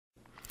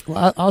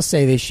Well, I'll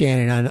say this,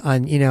 Shannon,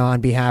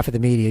 on behalf of the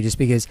media, just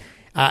because,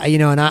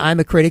 and I'm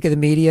a critic of the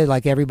media,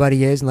 like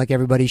everybody is, and like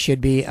everybody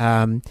should be.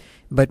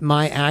 But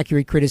my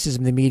accurate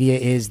criticism of the media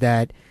is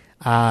that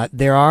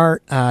there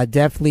are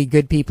definitely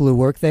good people who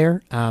work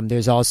there.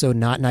 There's also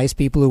not nice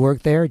people who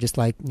work there, just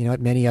like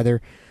at many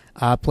other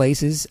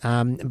places.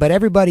 But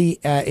everybody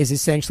is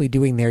essentially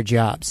doing their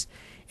jobs.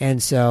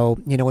 And so,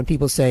 when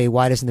people say,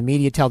 why doesn't the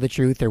media tell the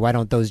truth, or why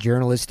don't those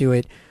journalists do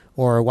it,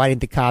 or why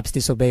didn't the cops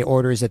disobey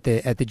orders at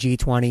the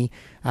G20,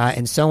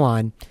 and so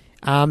on,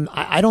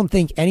 I don't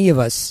think any of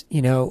us,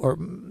 or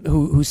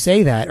who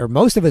say that, or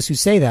most of us who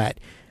say that,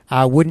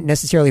 wouldn't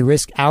necessarily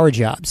risk our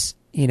jobs,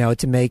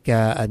 to make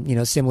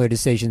similar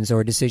decisions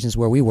or decisions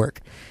where we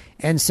work.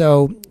 And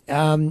so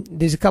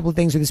there's a couple of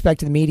things with respect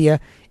to the media.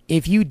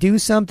 If you do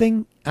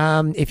something,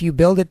 if you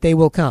build it, they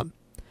will come.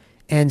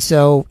 And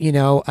so,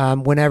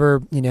 whenever,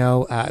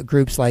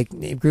 groups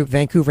like Group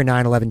Vancouver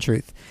 9/11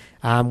 Truth,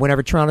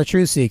 whenever Toronto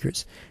Truth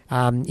Seekers,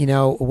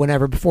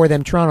 whenever before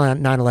them Toronto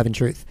 9/11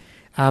 Truth,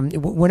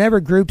 whenever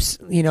groups,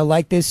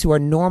 like this who are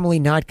normally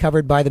not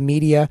covered by the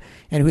media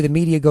and who the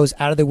media goes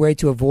out of their way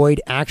to avoid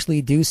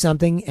actually do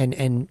something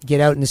and get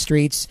out in the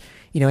streets,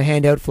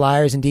 hand out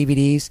flyers and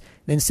DVDs,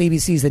 then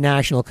CBC's The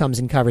National comes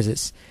and covers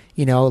us.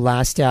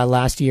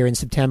 Last year in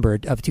September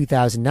of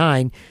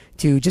 2009,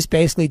 to just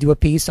basically do a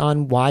piece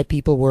on why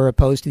people were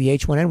opposed to the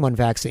H1N1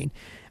 vaccine.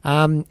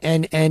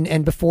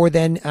 And before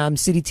then,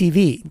 City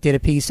TV did a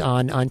piece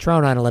on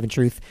Toronto 9/11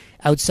 Truth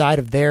outside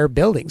of their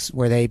buildings,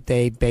 where they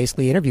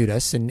basically interviewed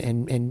us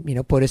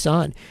and put us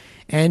on.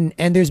 And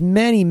there's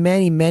many,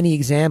 many, many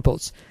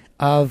examples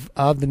of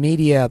the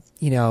media,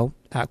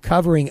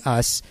 covering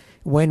us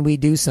when we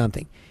do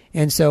something.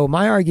 And so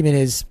my argument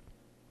is,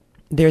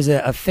 there's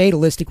a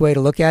fatalistic way to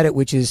look at it,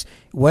 which is,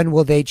 when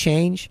will they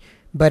change?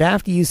 But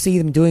after you see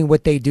them doing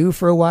what they do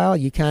for a while,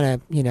 you kind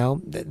of,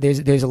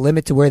 there's a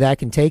limit to where that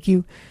can take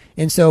you.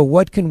 And so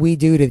what can we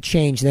do to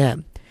change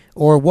them?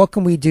 Or what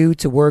can we do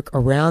to work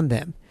around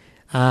them?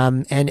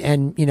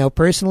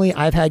 Personally,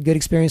 I've had good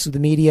experience with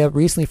the media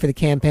recently for the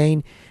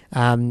campaign.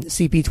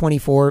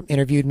 CP24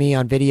 interviewed me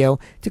on video.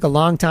 It took a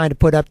long time to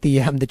put up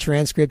the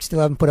transcript. Still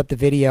haven't put up the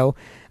video.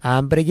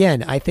 But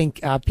again, I think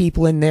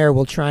people in there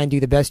will try and do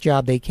the best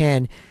job they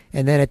can.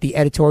 And then at the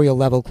editorial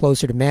level,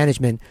 closer to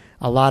management,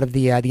 a lot of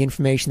the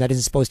information that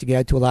isn't supposed to get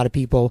out to a lot of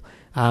people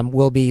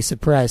will be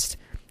suppressed.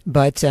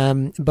 But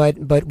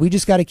we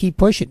just got to keep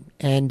pushing,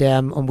 and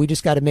we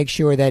just got to make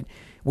sure that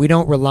we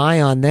don't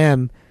rely on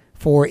them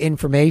for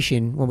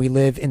information when we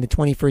live in the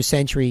 21st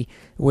century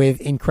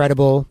with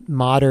incredible,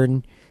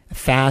 modern,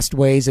 fast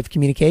ways of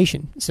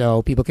communication.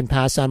 So people can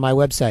pass on my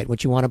website,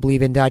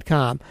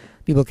 whatyouvantobelievin.com.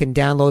 People can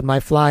download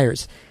my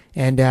flyers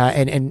and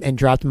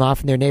drop them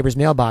off in their neighbors'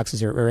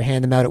 mailboxes, or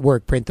hand them out at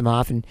work, print them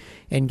off and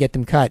get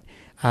them cut.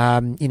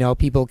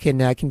 People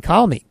can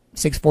call me,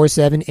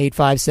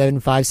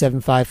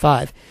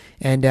 647-857-5755,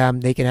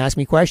 and they can ask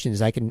me questions.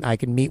 I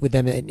can meet with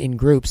them in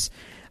groups.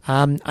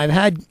 I've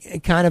had to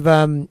kind of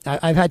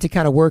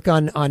work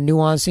on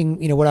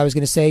nuancing, what I was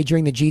going to say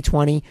during the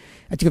G20.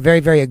 I took a very,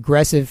 very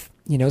aggressive,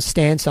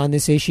 stance on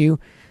this issue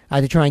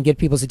to try and get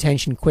people's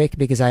attention quick,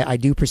 because I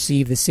do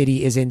perceive the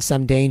city is in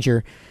some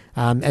danger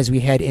as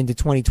we head into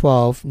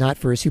 2012, not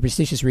for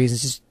superstitious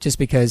reasons, just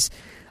because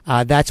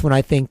that's when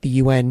I think the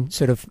UN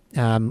sort of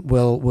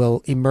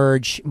will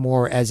emerge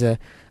more as a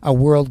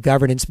world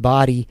governance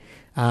body.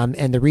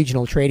 And the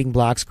regional trading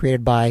blocs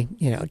created by,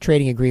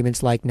 trading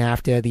agreements like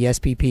NAFTA, the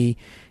SPP,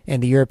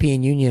 and the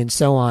European Union, and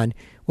so on,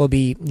 will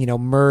be,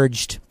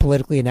 merged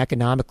politically and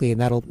economically,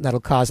 and that'll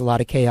cause a lot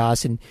of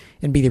chaos and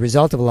be the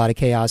result of a lot of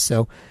chaos.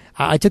 So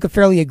I took a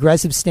fairly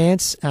aggressive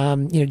stance,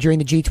 during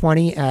the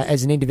G20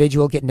 as an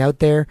individual, getting out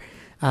there.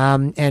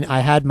 And I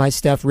had my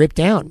stuff ripped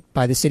down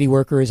by the city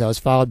workers. I was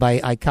followed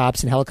by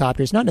cops and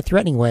helicopters, not in a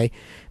threatening way,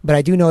 but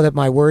I do know that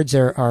my words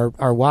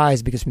are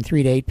wise, because from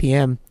 3 to 8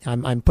 p.m.,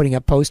 I'm putting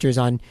up posters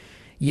up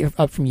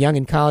from Yonge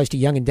and College to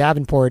Yonge and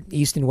Davenport,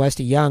 east and west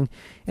of Yonge,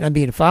 and I'm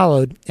being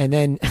followed. And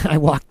then I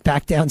walked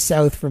back down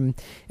south from,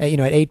 at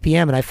 8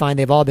 p.m., and I find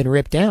they've all been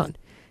ripped down.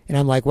 And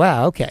I'm like,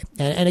 wow, okay.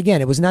 And again,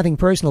 it was nothing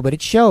personal, but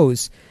it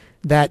shows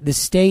that the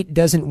state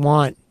doesn't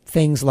want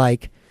things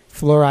like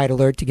fluoride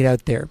alert to get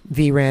out there,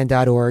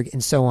 vran.org,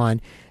 and so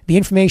on. The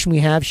information we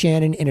have,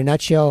 Shannon, in a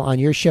nutshell, on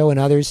your show and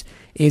others,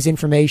 is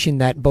information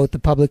that both the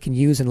public can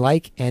use and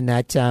like, and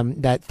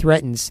that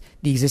threatens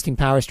the existing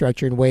power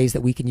structure in ways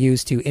that we can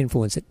use to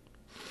influence it.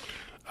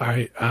 All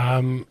right.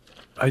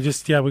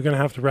 we're going to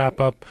have to wrap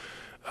up.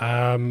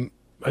 I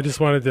just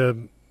wanted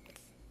to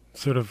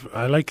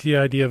I like the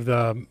idea of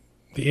the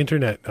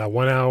internet,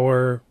 1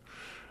 hour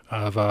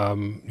of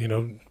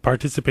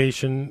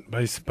participation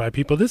by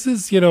people. This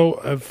is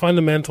a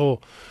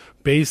fundamental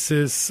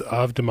basis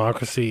of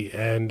democracy,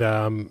 and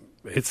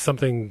it's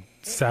something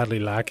sadly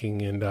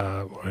lacking in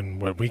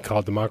what we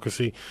call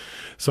democracy.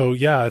 So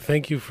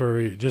thank you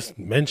for just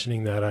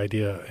mentioning that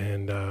idea,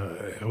 and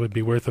it would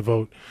be worth a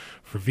vote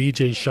for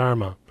Vijay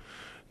Sarma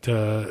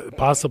to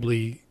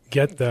possibly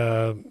get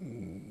the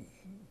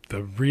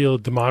real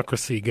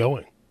democracy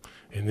going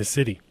in the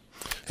city.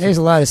 There's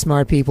a lot of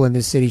smart people in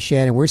this city,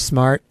 Shannon. We're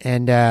smart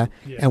and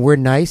we're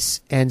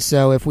nice, and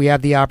so if we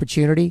have the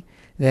opportunity,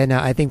 then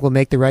I think we'll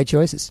make the right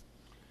choices.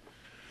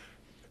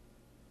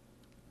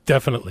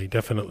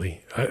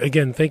 Definitely.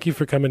 Again, thank you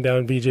for coming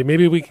down, Vijay.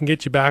 Maybe we can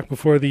get you back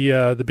before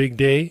the big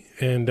day.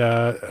 And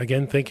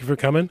again, thank you for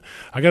coming.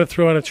 I got to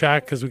throw on a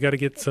track because we got to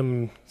get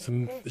some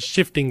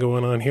shifting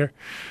going on here.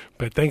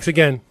 But thanks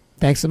again.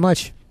 Thanks so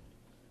much.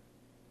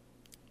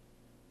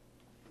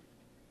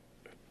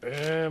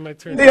 My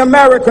turn. The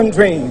American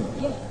dream.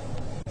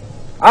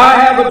 I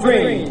have a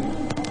dream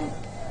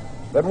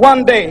that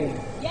one day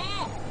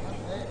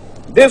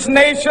this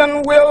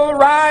nation will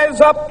rise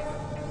up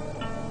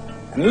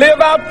and live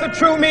out the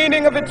true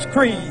meaning of its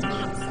creed.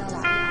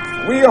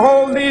 We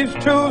hold these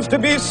truths to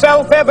be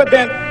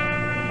self-evident,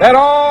 that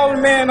all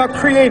men are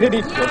created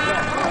equal.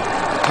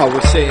 I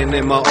was sitting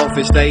in my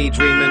office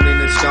daydreaming in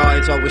the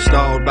skies. I was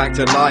startled back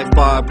to life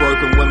by a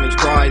broken woman's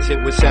cries. It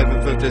was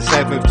 7th of the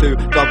 7th,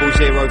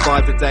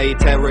 2005. The day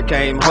terror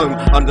came home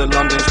under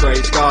London's grey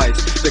skies.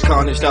 The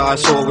carnage that I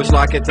saw was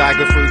like a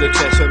dagger through the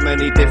chest. So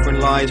many different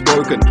lives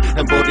broken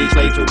and bodies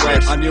laid to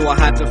rest. I knew I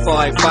had to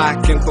fight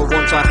back, and for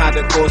once I had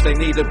a cause. They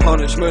needed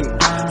punishment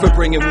for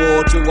bringing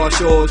war to our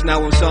shores.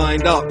 Now I'm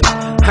signed up,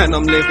 and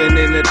I'm living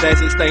in the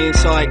desert staying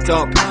psyched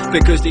up,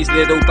 because these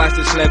little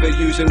bastards clever,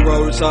 using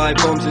roadside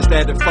bombs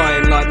instead of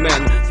fighting like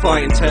men,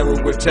 fighting terror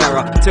with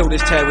terror, till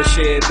this terror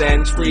sheared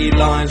ends. 3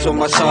 lines on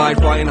my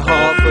side, writing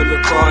heart full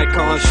of pride,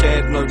 can't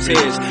shed no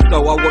tears,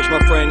 though I watch my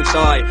friends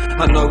die.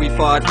 I know he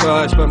fired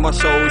first, but my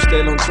soul's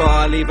still on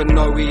trial, even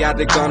though he had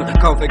a gun.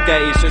 Can't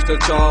forget he's just a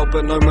child,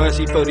 but no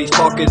mercy for these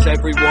fuckers,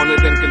 every one of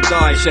them can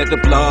die. Shed the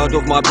blood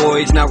of my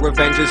boys, now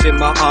revenge is in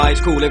my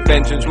eyes, call it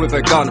vengeance with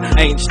a gun,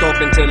 ain't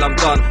stopping till I'm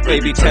done.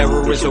 Baby,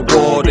 terror is a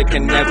war that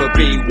can never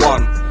be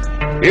won.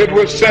 It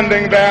was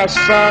sending their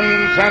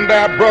sons and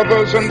their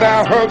brothers and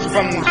their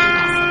husbands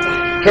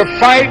to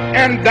fight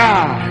and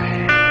die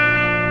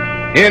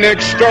in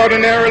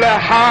extraordinarily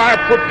high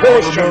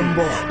proportion.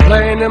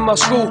 Playing in my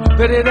school,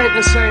 but it ain't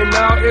the same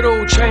now. It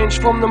all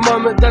changed from the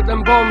moment that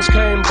them bombs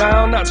came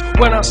down. That's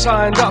when I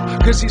signed up,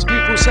 cause these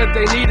people said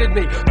they needed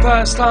me.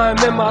 First time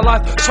in my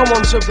life,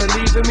 someone should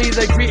believe in me.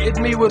 They greeted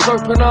me with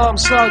open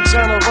arms, slugs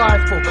and a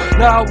rifle.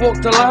 Now I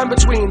walk the line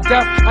between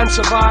death and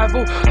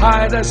survival,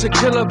 hired as a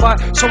killer by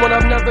someone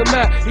I've never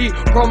met. He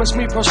promised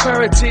me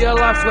prosperity, a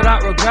life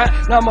without regret.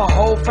 Now my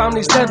whole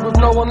family's dead with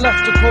no one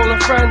left to call a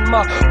friend.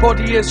 My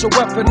body is a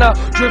weapon now,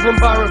 driven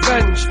by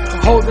revenge.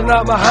 Holding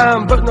out my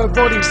hand, but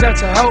nobody's there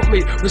to help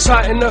me.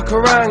 Reciting the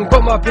Quran,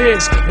 but my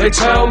peers, they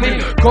tell me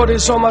God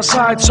is on my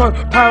side, so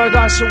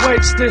paradise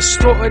awaits.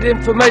 Distorted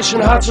information,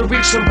 how to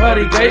reach some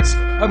pearly gates.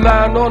 A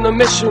man on a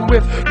mission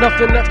with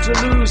nothing left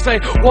to lose. They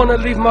wanna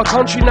leave my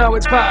country, now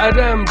it's battered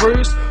and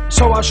bruised.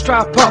 So I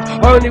strap up,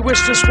 I only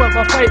wish to sweat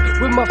my fate,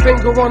 with my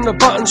finger on the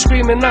button,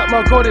 screaming that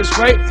my God is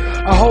great.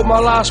 I hold my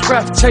last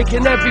breath,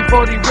 taking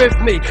everybody with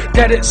me.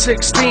 Dead at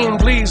 16,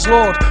 please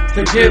Lord,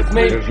 forgive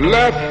me. His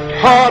left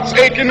heart's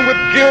aching with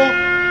guilt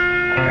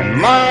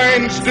and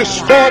minds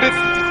distorted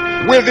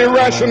with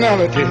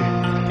irrationality.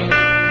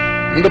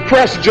 And the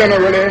press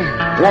generally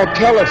won't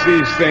tell us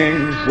these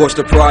things. What's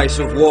the price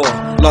of war?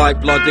 Like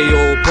blood they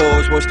all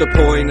pours. What's the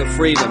point of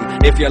freedom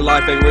if your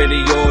life ain't really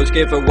yours?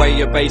 Give away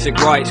your basic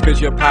rights cause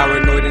you're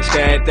paranoid and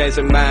scared. There's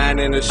a man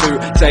in a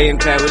suit saying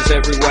terror's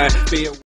everywhere.